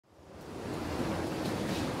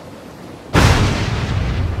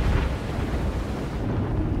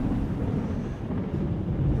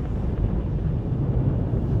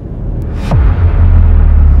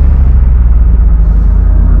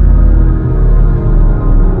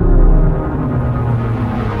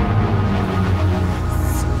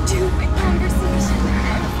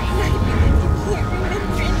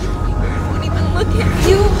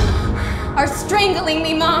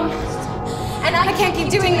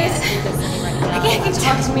to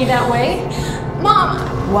talk to me that way. Mom!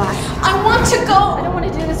 Why? I want to go! I don't want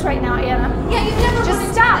to do this right now, Anna. Yeah, you never just want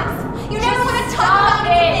to stop. do this. You never want to talk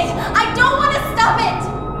about anything. I don't want to stop it!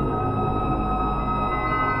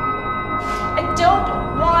 I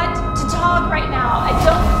don't want to talk right now. I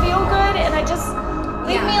don't feel good and I just...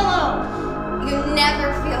 Leave me alone. You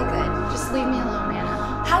never feel good. Just leave me alone, Anna.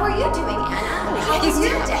 How are you doing, Anna? How was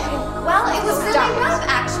your day? Well, it was really rough,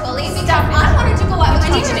 actually, because I wanted to go out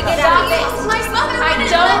with you to get out of this. My mother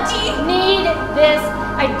wouldn't let me. I don't need this.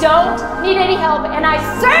 I don't need any help, and I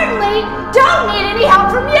certainly don't need any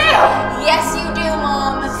help from you! Yes, you do,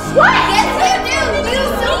 Mom. What? Yes, you do.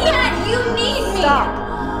 You need me. Stop.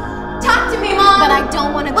 Talk to me, Mom. But I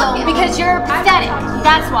don't want to go. Because you're pathetic.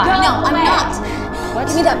 That's why. No, I'm not. What?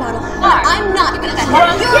 Give me that bottle. No, Mark. I'm not. Give me that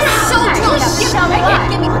bottle. You're so drunk.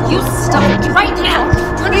 Give me. You stop it right now.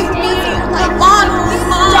 Give me my bottle,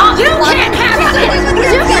 Mom. You can't have it.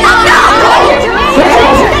 You can't have it. What are you doing?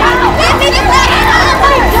 Give me the bottle.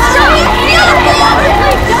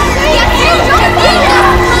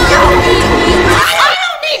 I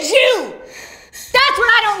don't need you. That's what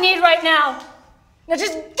I don't need right now. Now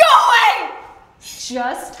just go away.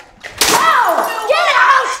 Just go. Get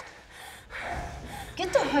out.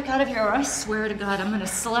 Get the heck out of here, or I swear to God, I'm gonna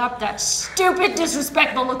slap that stupid,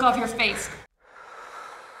 disrespectful look off your face.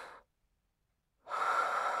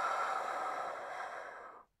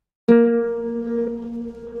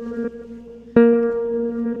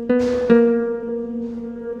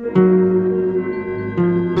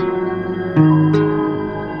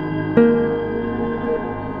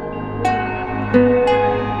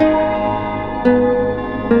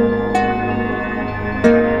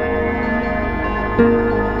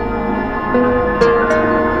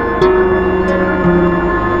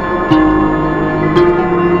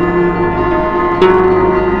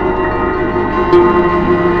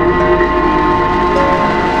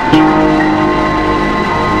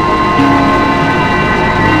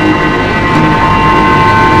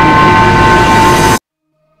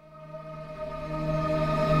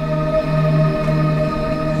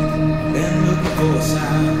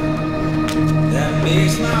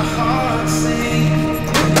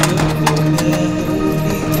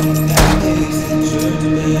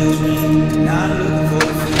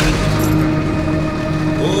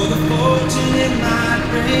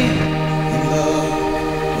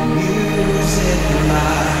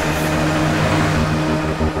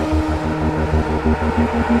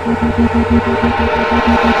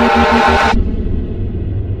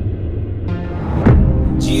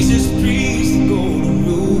 Jesus preached the golden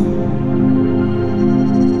rule.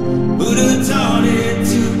 Buddha taught it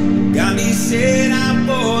too. Gandhi said I'm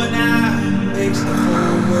born now. Makes the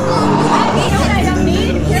whole world. I don't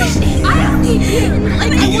need you.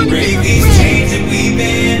 Like, I want to break be these your friend. chains that we've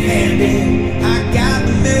been handed. I got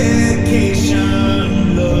the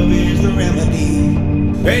medication. Love is the remedy.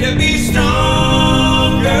 Pray to be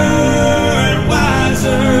stronger and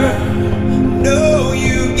wiser. Know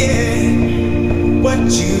you get what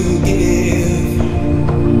you give.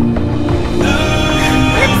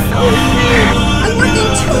 I'm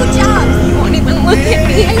working 2 jobs. You won't even look at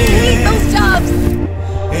me. I hate those jobs.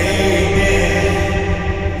 Hey,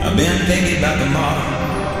 I've been thinking about the mark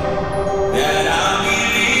that I'll be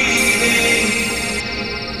leaving.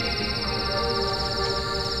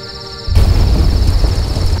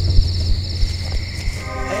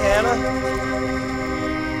 Hey, Anna.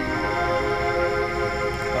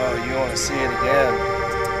 Oh, you want to see it again?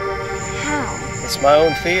 How? It's my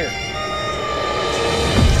own fear.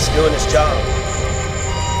 It's doing its job.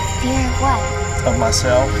 Fear what? Of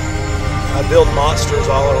myself. I build monsters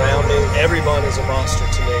all around me. Everyone is a monster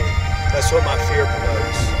to me. That's what my fear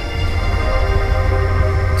promotes.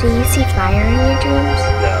 Do you see fire in your dreams?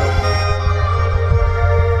 No.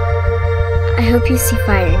 I hope you see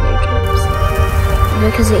fire in your dreams,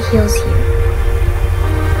 because it heals you.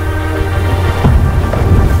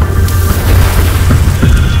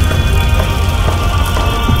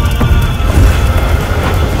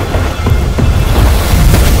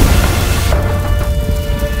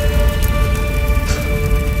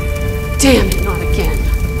 Damn it, not again.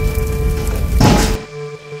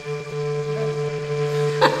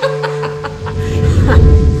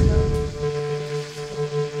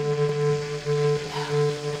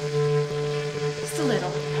 Just a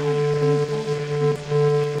little.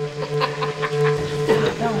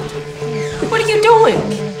 What are you doing?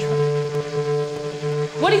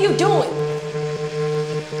 What are you doing?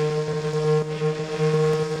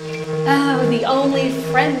 Oh, the only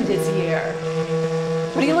friend is here.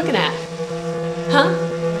 What are you looking at? Huh?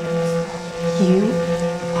 You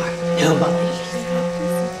are nobody.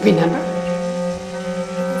 Remember?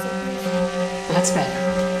 That's better.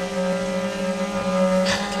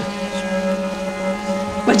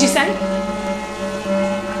 What'd you say?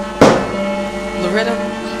 Loretta,